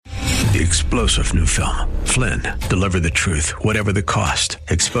the explosive new film, Flynn, Deliver the Truth, Whatever the Cost,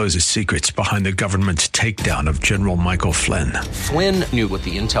 exposes secrets behind the government's takedown of General Michael Flynn. Flynn knew what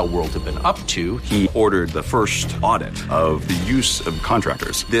the intel world had been up to. He ordered the first audit of the use of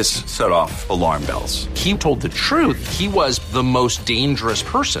contractors. This set off alarm bells. He told the truth. He was the most dangerous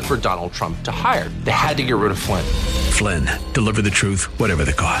person for Donald Trump to hire. They had to get rid of Flynn. Flynn, Deliver the Truth, Whatever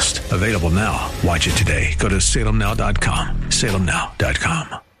the Cost. Available now. Watch it today. Go to salemnow.com.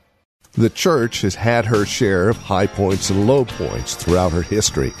 salemnow.com. The church has had her share of high points and low points throughout her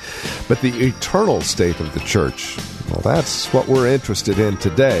history. But the eternal state of the church, well, that's what we're interested in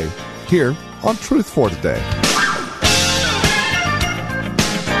today, here on Truth for Today.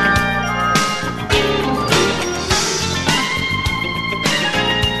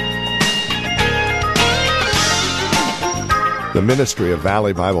 The ministry of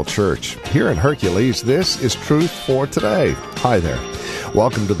Valley Bible Church. Here in Hercules, this is Truth for Today. Hi there.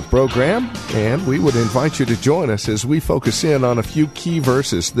 Welcome to the program, and we would invite you to join us as we focus in on a few key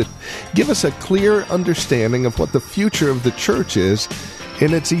verses that give us a clear understanding of what the future of the church is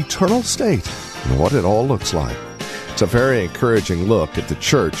in its eternal state and what it all looks like. It's a very encouraging look at the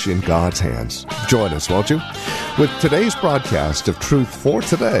church in God's hands. Join us, won't you? With today's broadcast of Truth for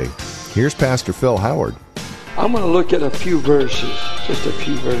Today, here's Pastor Phil Howard. I'm going to look at a few verses, just a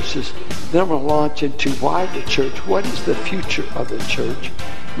few verses. Then I'm going to launch into why the church, what is the future of the church.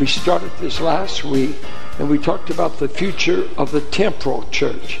 We started this last week, and we talked about the future of the temporal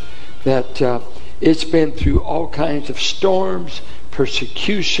church, that it's been through all kinds of storms,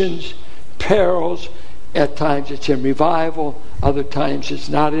 persecutions, perils. At times it's in revival, other times it's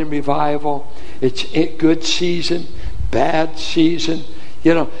not in revival. It's in good season, bad season.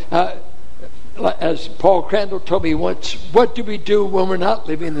 As Paul Crandall told me once, what do we do when we're not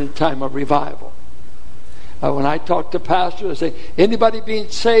living in a time of revival? When I talk to pastors, I say, anybody being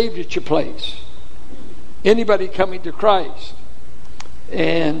saved at your place? Anybody coming to Christ?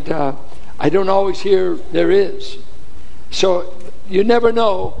 And I don't always hear there is. So you never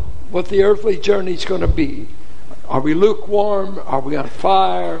know what the earthly journey is going to be. Are we lukewarm? Are we on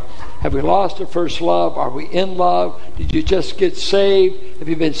fire? Have we lost our first love? Are we in love? Did you just get saved? Have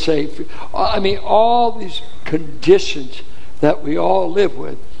you been saved? I mean, all these conditions that we all live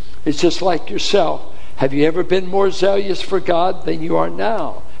with. It's just like yourself. Have you ever been more zealous for God than you are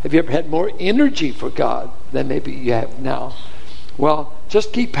now? Have you ever had more energy for God than maybe you have now? Well,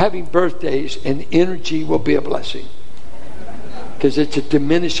 just keep having birthdays and energy will be a blessing. Because it's a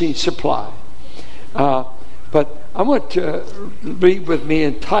diminishing supply. But I want to read with me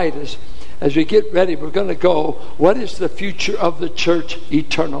in Titus. As we get ready, we're going to go, what is the future of the church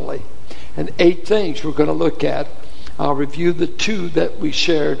eternally? And 8 things we're going to look at. I'll review the 2 that we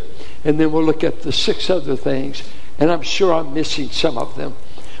shared, and then we'll look at the 6 other things. And I'm sure I'm missing some of them.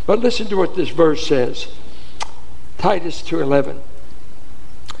 But listen to what this verse says. Titus 2:11.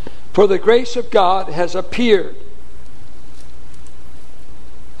 For the grace of God has appeared.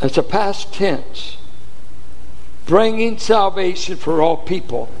 That's a past tense. Bringing salvation for all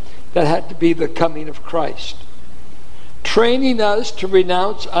people. That had to be the coming of Christ. Training us to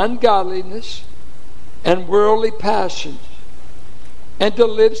renounce ungodliness and worldly passions, and to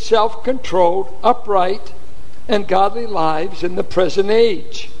live self-controlled, upright, and godly lives in the present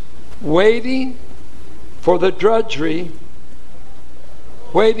age, waiting for the drudgery,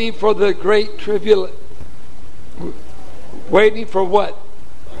 waiting for the great tribulation, waiting for what?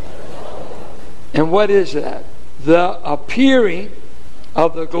 And what is that? The appearing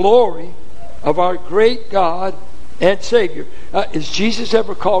of the glory of our great God and Savior. Is Jesus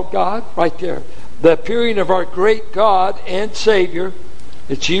ever called God? Right there. The appearing of our great God and Savior.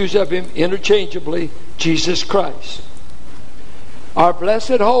 It's used of Him interchangeably. Jesus Christ. Our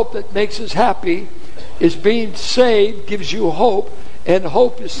blessed hope that makes us happy is being saved, gives you hope. And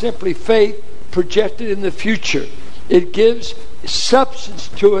hope is simply faith projected in the future. It gives substance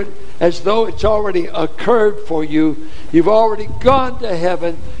to it as though it's already occurred for you. You've already gone to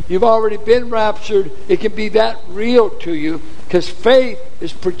heaven. You've already been raptured. It can be that real to you because faith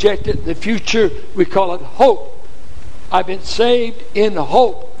is projected in the future. We call it hope. I've been saved in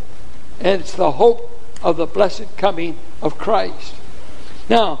hope. And it's the hope of the blessed coming of Christ.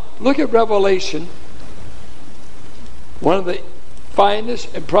 Now, look at Revelation. One of the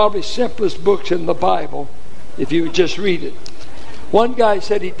finest and probably simplest books in the Bible, if you would just read it. One guy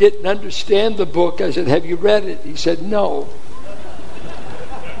said he didn't understand the book. I said, have you read it? He said, no.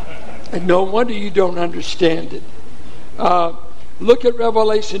 And no wonder you don't understand it. Look at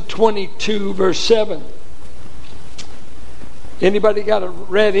Revelation 22, verse 7. Anybody got a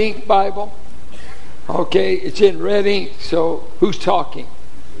red ink Bible? Okay, it's in red ink, so who's talking?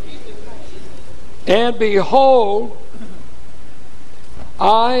 And behold,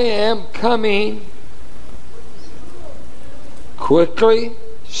 I am coming quickly,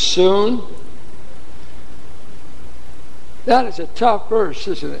 soon. That is a tough verse,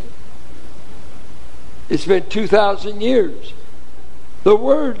 isn't it? It's been 2,000 years. The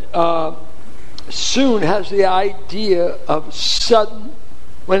word soon has the idea of sudden.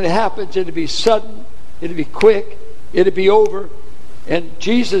 When it happens, it'll be sudden, it'll be quick, it'll be over. And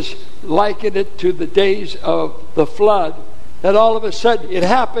Jesus likened it to the days of the flood, that all of a sudden it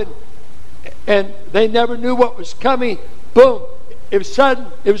happened and they never knew what was coming. Boom. It was sudden,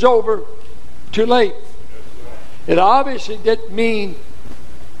 it was over, too late. It obviously didn't mean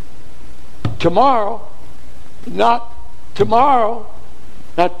tomorrow, not tomorrow.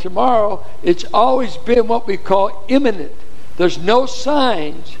 It's always been what we call imminent. There's no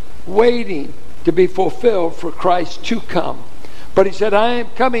signs waiting to be fulfilled for Christ to come. But he said, I am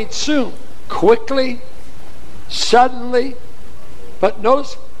coming soon, quickly, suddenly. But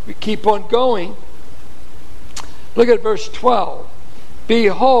notice, we keep on going. Look at verse 12.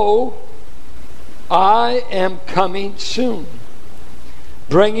 Behold, I am coming soon,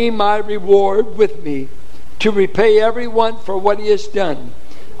 bringing my reward with me to repay everyone for what he has done.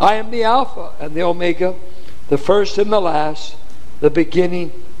 I am the Alpha and the Omega, the first and the last, the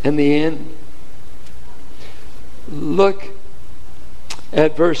beginning and the end. Look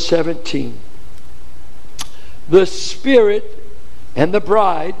at verse 17. The Spirit and the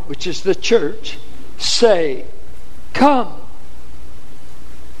bride, which is the church, say, come.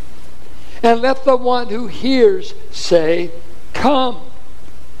 And let the one who hears say, come.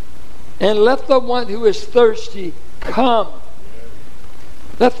 And let the one who is thirsty come.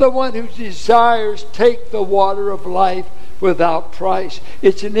 Let the one who desires take the water of life without price.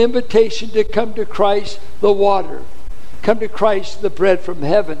 It's an invitation to come to Christ, the water. Come to Christ, the bread from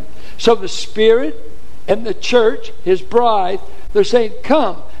heaven. So the Spirit and the church, His bride, they're saying,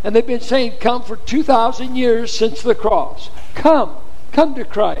 come. And they've been saying, come for 2,000 years since the cross. Come. Come to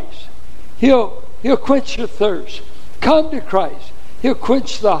Christ. He'll quench your thirst. Come to Christ. He'll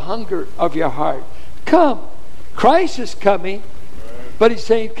quench the hunger of your heart. Come. Christ is coming, but He's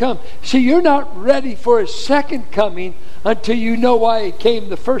saying, come. See, you're not ready for His second coming until you know why He came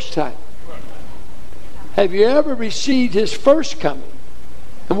the first time. Have you ever received His first coming?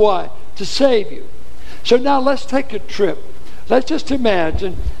 And why? To save you. So now let's take a trip. Let's just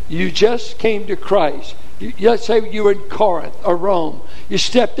imagine you just came to Christ. Let's say you were in Corinth or Rome. You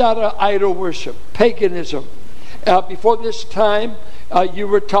stepped out of idol worship, paganism. Before this time, you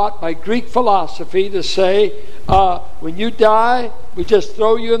were taught by Greek philosophy to say, when you die, we just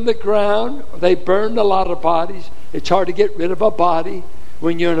throw you in the ground. They burned a lot of bodies. It's hard to get rid of a body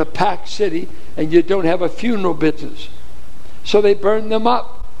when you're in a packed city and you don't have a funeral business. So they burned them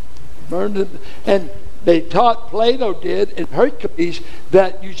up. And they taught, Plato did, and Hercules,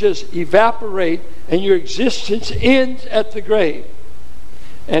 that you just evaporate and your existence ends at the grave.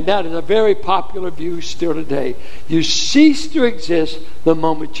 And that is a very popular view still today. You cease to exist the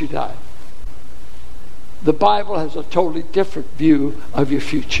moment you die. The Bible has a totally different view of your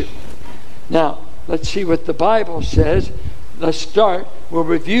future. Now, let's see what the Bible says. Let's start. We'll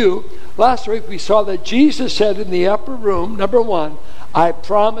review. Last week we saw that Jesus said in the upper room, number one, I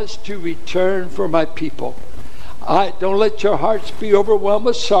promise to return for my people. Don't let your hearts be overwhelmed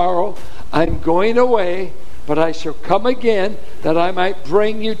with sorrow. I'm going away, but I shall come again that I might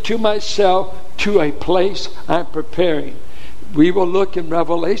bring you to myself, to a place I'm preparing. We will look in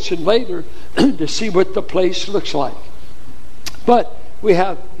Revelation later to see what the place looks like. But we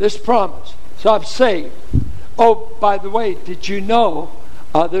have this promise. So I'm saved. Oh, by the way, did you know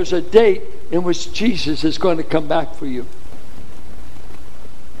there's a date in which Jesus is going to come back for you?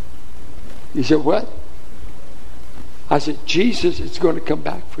 You said, what? I said, Jesus is going to come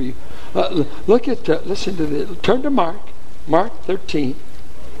back for you. Listen to this. Turn to Mark 13.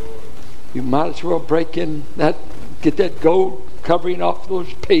 You might as well break in that, get that gold covering off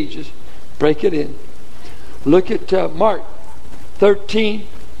those pages. Break it in. Look at Mark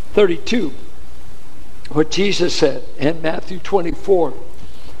 13:32. What Jesus said, and Matthew 24.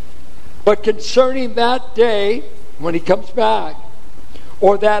 But concerning that day, when He comes back,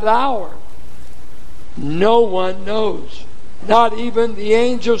 or that hour, no one knows, not even the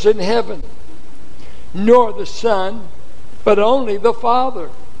angels in heaven, nor the Son, but only the Father.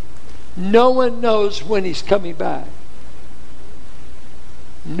 No one knows when He's coming back.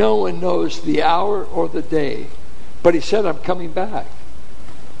 No one knows the hour or the day. But He said, I'm coming back.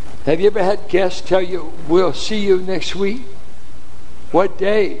 Have you ever had guests tell you, we'll see you next week? What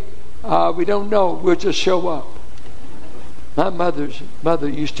day? We don't know. We'll just show up. My mother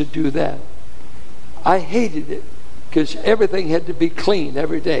used to do that. I hated it because everything had to be clean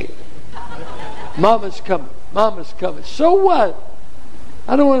every day. Mama's coming. Mama's coming. So what?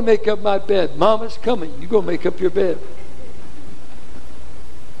 I don't want to make up my bed. Mama's coming. You go make up your bed.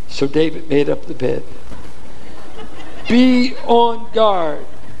 So David made up the bed. Be on guard.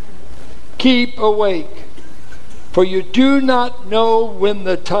 Keep awake. For you do not know when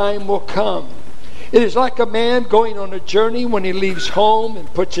the time will come. It is like a man going on a journey when he leaves home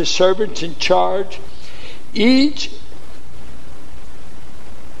and puts his servants in charge, each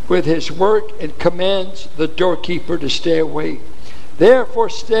with his work, and commands the doorkeeper to stay awake. Therefore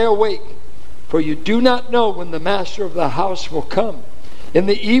stay awake, for you do not know when the master of the house will come, in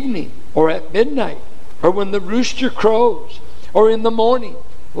the evening, or at midnight, or when the rooster crows, or in the morning,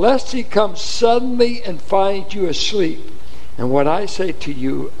 lest he come suddenly and find you asleep. And what I say to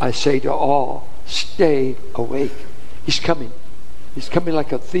you, I say to all, stay awake. He's coming. He's coming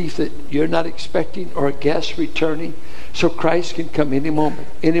like a thief that you're not expecting, or a guest returning. So Christ can come any moment,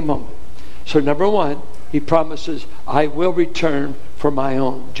 any moment. So number one, he promises, I will return for my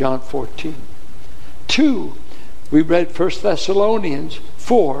own, John 14. 2, we read 1 Thessalonians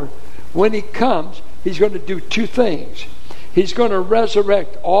 4. When he comes, he's going to do 2 things. He's going to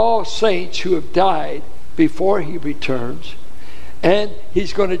resurrect all saints who have died before he returns. And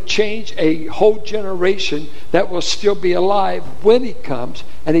he's going to change a whole generation that will still be alive when he comes.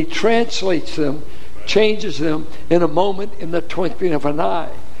 And he translates them, changes them in a moment, in the twinkling of an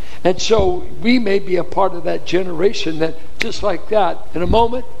eye. And so we may be a part of that generation that just like that, in a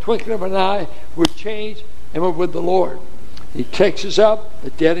moment, twinkling of an eye, we're changed and we're with the Lord. He takes us up,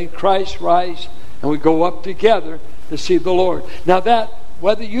 the dead in Christ rise, and we go up together to see the Lord. Now that,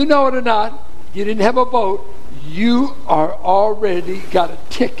 whether you know it or not, you didn't have a vote, you are already got a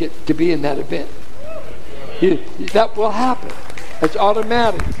ticket to be in that event. That will happen. It's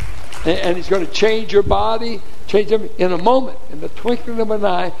automatic. And he's going to change your body, change them in a moment, in the twinkling of an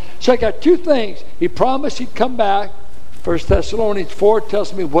eye. So I got 2 things. He promised he'd come back. 1 Thessalonians 4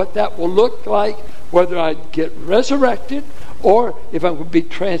 tells me what that will look like, whether I get resurrected or if I'm going to be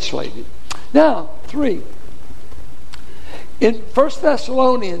translated. Now, 3. In 1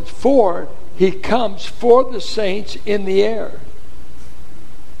 Thessalonians 4, he comes for the saints in the air.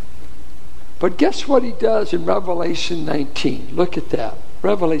 But guess what he does in Revelation 19? Look at that.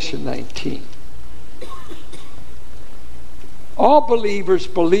 Revelation 19. All believers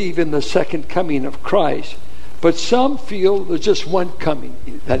believe in the second coming of Christ, but some feel there's just one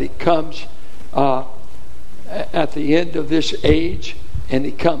coming, that he comes at the end of this age, and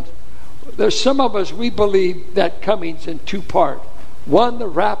he comes. There's some of us, we believe that coming's in 2 parts. One, the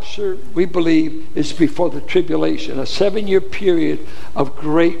rapture, we believe, is before the tribulation, a 7-year period of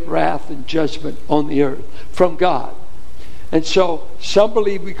great wrath and judgment on the earth from God. And so some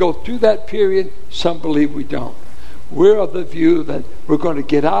believe we go through that period, some believe we don't. We're of the view that we're going to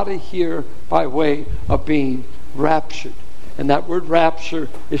get out of here by way of being raptured. And that word rapture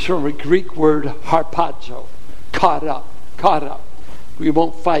is from a Greek word harpazo, caught up, caught up. We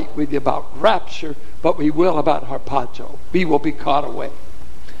won't fight with you about rapture, but we will about harpazo. We will be caught away.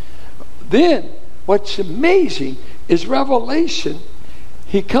 Then, what's amazing is Revelation.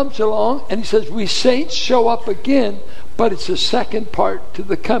 He comes along and he says, we saints show up again, but it's the second part to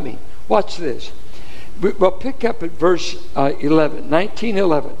the coming. Watch this. We'll pick up at verse 11,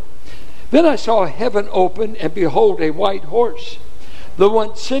 19:11. Then I saw heaven open, and behold, a white horse. The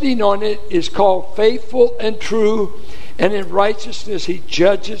one sitting on it is called Faithful and True, and in righteousness he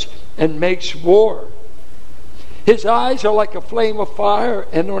judges and makes war. His eyes are like a flame of fire,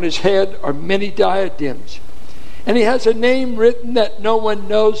 and on his head are many diadems. And he has a name written that no one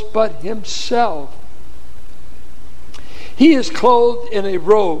knows but himself. He is clothed in a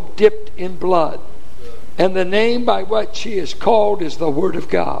robe dipped in blood, and the name by which he is called is the Word of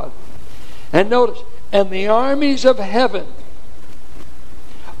God. And notice, and the armies of heaven,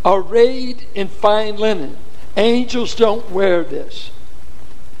 arrayed in fine linen. Angels don't wear this.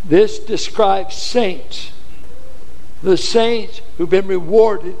 This describes saints. The saints who've been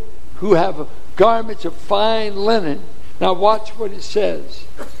rewarded, who have garments of fine linen. Now watch what it says.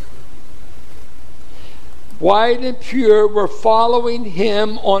 White and pure were following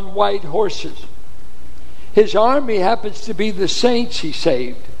him on white horses. His army happens to be the saints he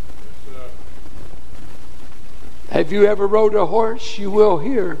saved. Have you ever rode a horse? You will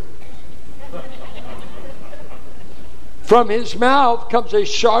here. From his mouth comes a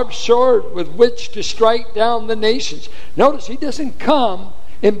sharp sword with which to strike down the nations. Notice he doesn't come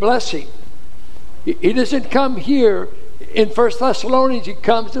in blessing. He doesn't come here in 1 Thessalonians. He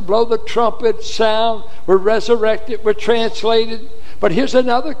comes to blow the trumpet sound. We're resurrected. We're translated. But here's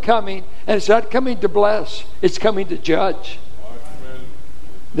another coming, and it's not coming to bless, it's coming to judge.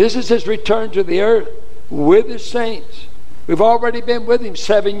 This is his return to the earth with his saints. We've already been with him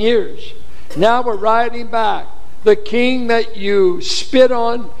 7 years. Now we're riding back. The king that you spit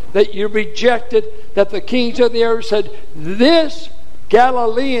on, that you rejected, that the kings of the earth said, this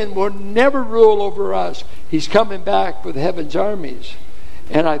Galilean will never rule over us. He's coming back with heaven's armies.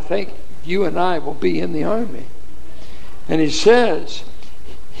 And I think you and I will be in the army. And he says,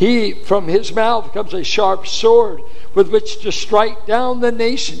 from his mouth comes a sharp sword with which to strike down the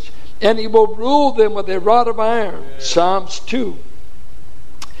nations, and he will rule them with a rod of iron. Psalms 2.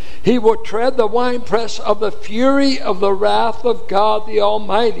 He will tread the winepress of the fury of the wrath of God the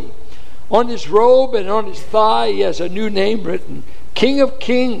Almighty. On his robe and on his thigh he has a new name written, King of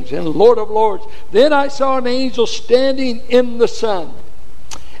Kings and Lord of Lords. Then I saw an angel standing in the sun,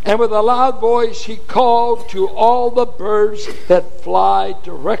 and with a loud voice he called to all the birds that fly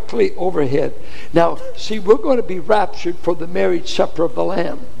directly overhead. Now, see, we're going to be raptured for the marriage supper of the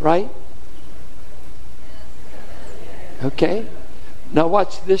Lamb, right? Okay? Now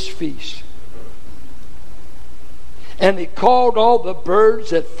watch this feast. And he called all the birds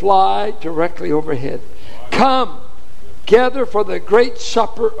that fly directly overhead. Come, gather for the great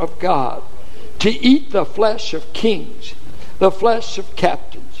supper of God, to eat the flesh of kings, the flesh of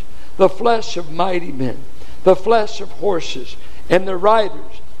captains, the flesh of mighty men, the flesh of horses and their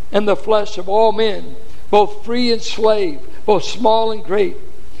riders, and the flesh of all men, both free and slave, both small and great.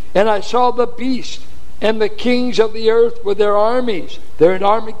 And I saw the beast and the kings of the earth with their armies. They're in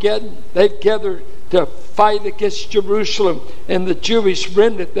Armageddon. They've gathered to fight against Jerusalem and the Jewish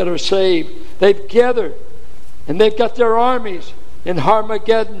remnant that are saved. They've gathered, and they've got their armies in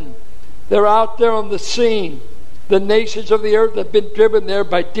Armageddon. They're out there on the scene. The nations of the earth have been driven there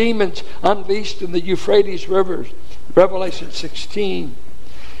by demons unleashed in the Euphrates rivers. Revelation 16.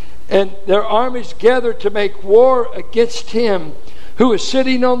 And their armies gathered to make war against him who is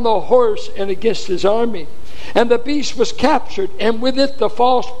sitting on the horse and against his army. And the beast was captured, and with it the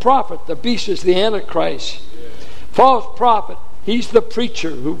false prophet. The beast is the Antichrist. False prophet. He's the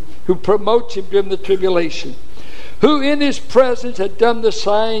preacher who promotes him during the tribulation. Who in his presence had done the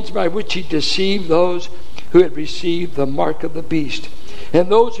signs by which he deceived those who had received the mark of the beast, and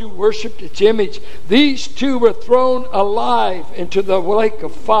those who worshipped its image. These two were thrown alive into the lake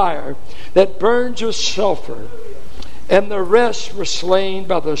of fire that burns with sulfur. And the rest were slain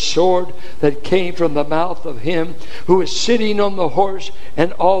by the sword that came from the mouth of him who was sitting on the horse,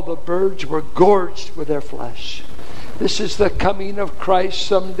 and all the birds were gorged with their flesh. This is the coming of Christ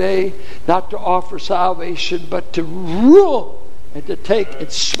someday, not to offer salvation, but to rule and to take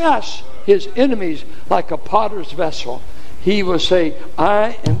and smash his enemies like a potter's vessel. He will say,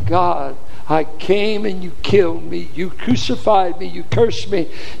 I am God. I came and you killed me. You crucified me. You cursed me.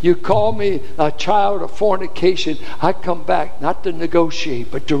 You called me a child of fornication. I come back not to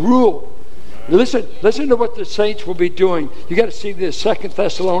negotiate, but to rule. Listen to what the saints will be doing. You got to see this. 2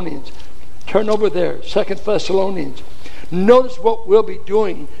 Thessalonians. Turn over there. 2 Thessalonians. Notice what we'll be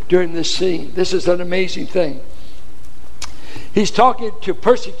doing during this scene. This is an amazing thing. He's talking to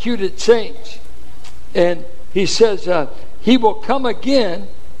persecuted saints. And he says, he will come again.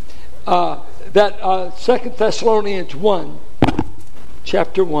 2 Thessalonians 1,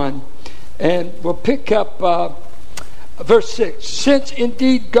 chapter 1, and we'll pick up verse 6. Since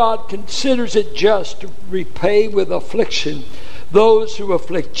indeed God considers it just to repay with affliction those who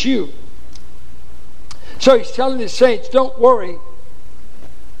afflict you. So he's telling the saints, don't worry,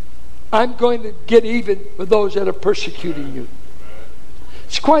 I'm going to get even with those that are persecuting you.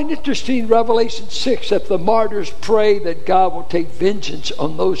 It's quite interesting, Revelation 6, that the martyrs pray that God will take vengeance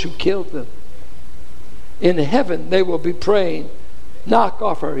on those who killed them. In heaven, they will be praying, knock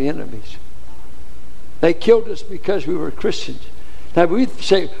off our enemies. They killed us because we were Christians. Now we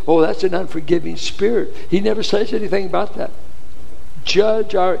say, oh, that's an unforgiving spirit. He never says anything about that.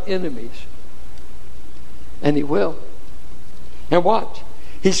 Judge our enemies. And he will. And watch.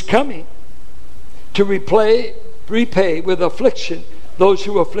 He's coming to repay with affliction those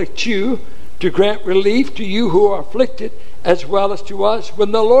who afflict you, to grant relief to you who are afflicted, as well as to us,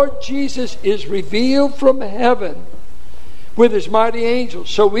 when the Lord Jesus is revealed from heaven with his mighty angels.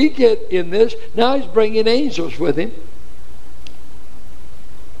 So we get in this. Now he's bringing angels with him.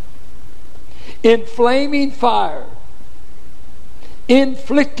 In flaming fire,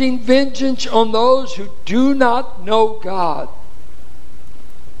 inflicting vengeance on those who do not know God,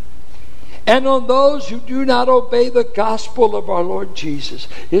 and on those who do not obey the gospel of our Lord Jesus.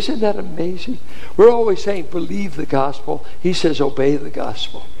 Isn't that amazing? We're always saying believe the gospel. He says obey the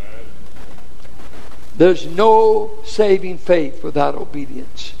gospel. There's no saving faith without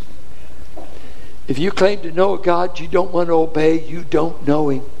obedience. If you claim to know God, you don't want to obey, you don't know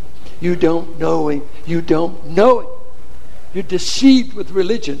Him. You don't know Him. You don't know Him. You're deceived with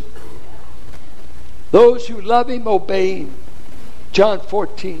religion. Those who love Him, obey Him. John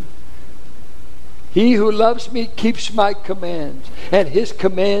 14. He who loves me keeps my commands, and His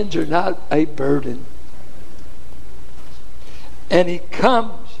commands are not a burden. And He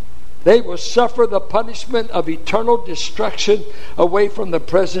comes, they will suffer the punishment of eternal destruction away from the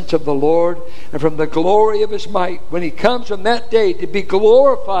presence of the Lord and from the glory of His might. When He comes on that day to be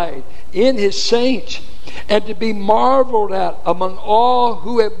glorified in His saints and to be marveled at among all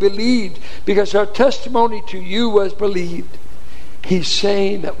who have believed, because our testimony to you was believed. He's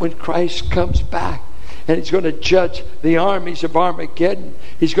saying that when Christ comes back, and He's going to judge the armies of Armageddon.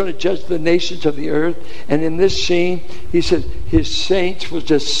 He's going to judge the nations of the earth. And in this scene, He says His saints will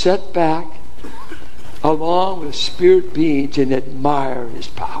just sit back along with spirit beings and admire His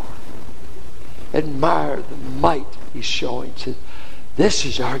power. Admire the might He's showing. Says, this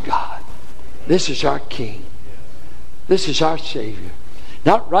is our God. This is our King. This is our Savior.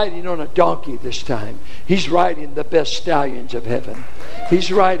 Not riding on a donkey this time. He's riding the best stallions of heaven.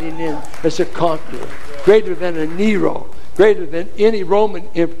 He's riding in as a conqueror, greater than a Nero, greater than any Roman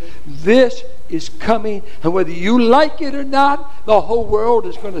emperor. This is coming, and whether you like it or not, the whole world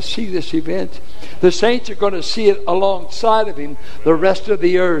is going to see this event. The saints are going to see it alongside of Him. The rest of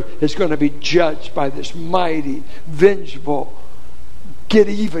the earth is going to be judged by this mighty, vengeful,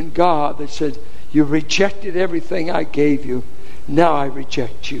 get-even God that says, you rejected everything I gave you. Now I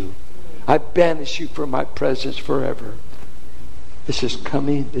reject you. I banish you from my presence forever. This is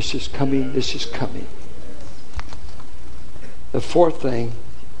coming, this is coming, this is coming. The fourth thing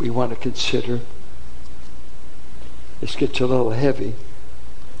we want to consider, this gets a little heavy.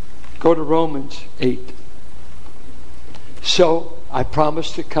 Go to Romans 8. So I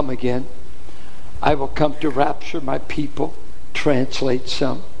promise to come again. I will come to rapture my people, translate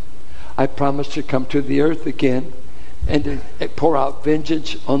some. I promise to come to the earth again and to pour out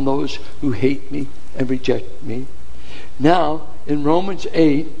vengeance on those who hate me and reject me. Now, in Romans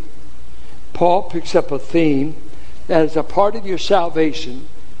 8, Paul picks up a theme that is a part of your salvation.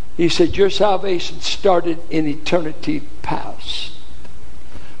 He said your salvation started in eternity past.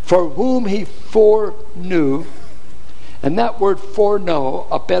 For whom He foreknew, and that word foreknow,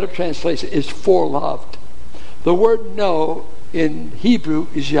 a better translation, is foreloved. The word know in Hebrew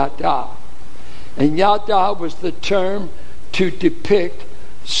is yada. And yada was the term to depict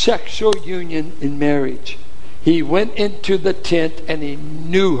sexual union in marriage. He went into the tent and he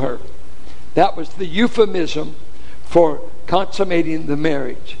knew her. That was the euphemism for consummating the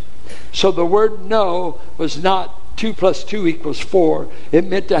marriage. So the word know was not 2 + 2 = 4. It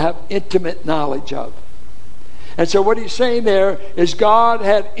meant to have intimate knowledge of. And so what he's saying there is God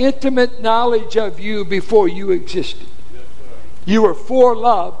had intimate knowledge of you before you existed. You were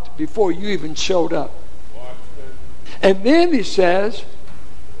foreloved before you even showed up. And then he says,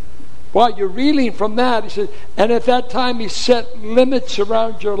 while you're reeling from that, he says, and at that time He set limits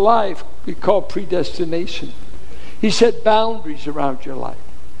around your life we call predestination. He set boundaries around your life.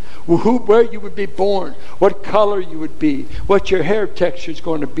 Where you would be born, what color you would be, what your hair texture is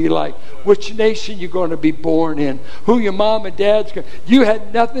going to be like, which nation you're going to be born in, who your mom and dad's going to... You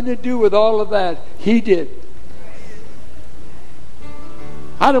had nothing to do with all of that. He did.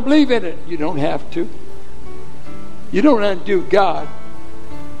 I don't believe in it. You don't have to. You don't undo God.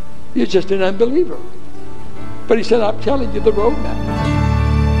 You're just an unbeliever. But He said, I'm telling you the roadmap.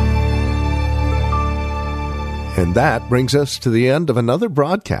 And that brings us to the end of another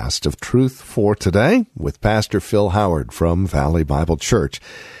broadcast of Truth for Today with Pastor Phil Howard from Valley Bible Church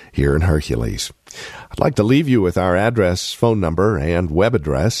here in Hercules. I'd like to leave you with our address, phone number, and web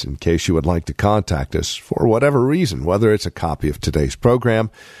address in case you would like to contact us for whatever reason, whether it's a copy of today's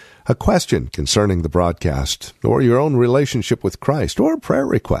program, a question concerning the broadcast, or your own relationship with Christ, or a prayer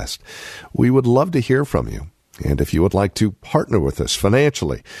request. We would love to hear from you. And if you would like to partner with us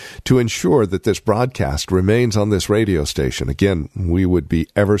financially to ensure that this broadcast remains on this radio station, again, we would be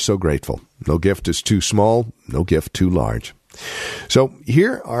ever so grateful. No gift is too small, no gift too large. So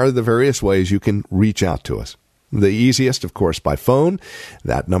here are the various ways you can reach out to us. The easiest, of course, by phone.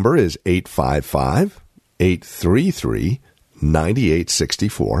 That number is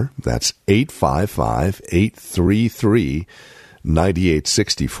 855-833-9864. That's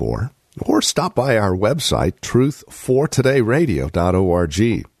 855-833-9864. Or stop by our website,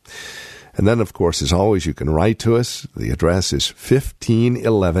 truthfortodayradio.org. And then, of course, as always, you can write to us. The address is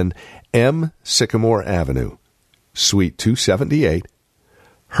 1511 M. Sycamore Avenue, Suite 278,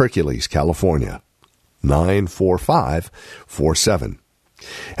 Hercules, California, 888-945-47.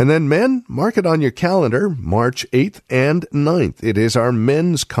 And then men, mark it on your calendar, March 8th and 9th. It is our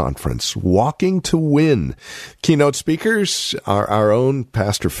men's conference, Walking to Win. Keynote speakers are our own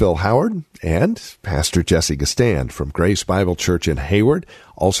Pastor Phil Howard and Pastor Jesse Gistand from Grace Bible Church in Hayward,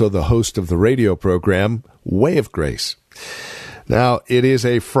 also the host of the radio program, Way of Grace. Now, it is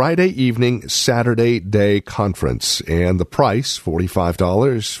a Friday evening, Saturday day conference, and the price,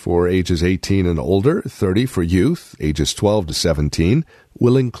 $45 for ages 18 and older, $30 for youth, ages 12 to 17,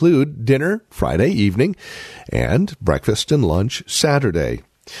 will include dinner Friday evening and breakfast and lunch Saturday.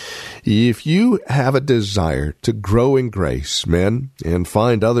 If you have a desire to grow in grace, men, and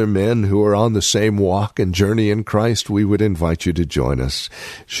find other men who are on the same walk and journey in Christ, we would invite you to join us.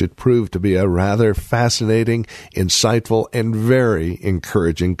 It should prove to be a rather fascinating, insightful, and very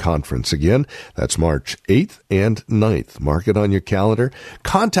encouraging conference. Again, that's March 8th and 9th. Mark it on your calendar.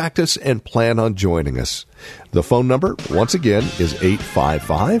 Contact us and plan on joining us. The phone number, once again, is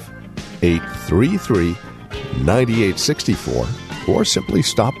 855-833-9864. Or simply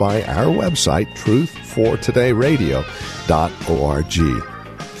stop by our website,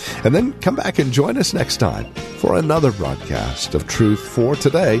 truthfortoday.org. And then come back and join us next time for another broadcast of Truth for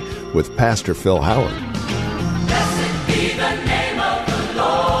Today with Pastor Phil Howard. Blessed be the name of the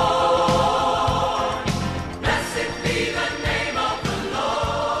Lord. Blessed be the name of the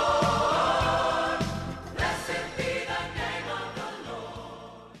Lord. Blessed be the name of the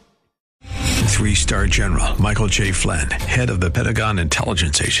Lord. 3-star General Michael J. Flynn, head of the Pentagon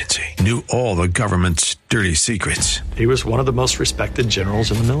Intelligence Agency, knew all the government's dirty secrets. He was one of the most respected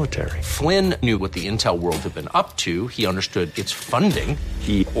generals in the military. Flynn knew what the intel world had been up to. He understood its funding.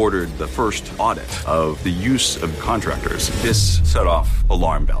 He ordered the first audit of the use of contractors. This set off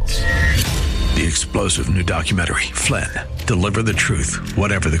alarm bells. The explosive new documentary, Flynn, Deliver the Truth,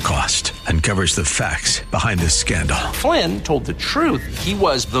 Whatever the Cost, uncovers the facts behind this scandal. Flynn told the truth. He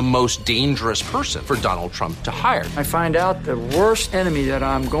was the most dangerous person for Donald Trump to hire. I find out the worst enemy that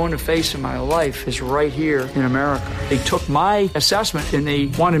I'm going to face in my life is right here in America. They took my assessment and they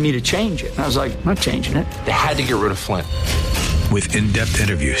wanted me to change it. And I was like, I'm not changing it. They had to get rid of Flynn. With in-depth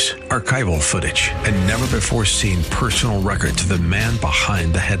interviews, archival footage, and never-before-seen personal records of the man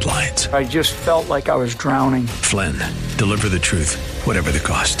behind the headlines. I just felt like I was drowning. Flynn, Deliver the Truth, Whatever the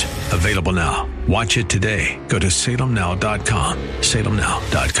Cost. Available now. Watch it today. Go to salemnow.com.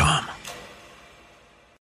 salemnow.com.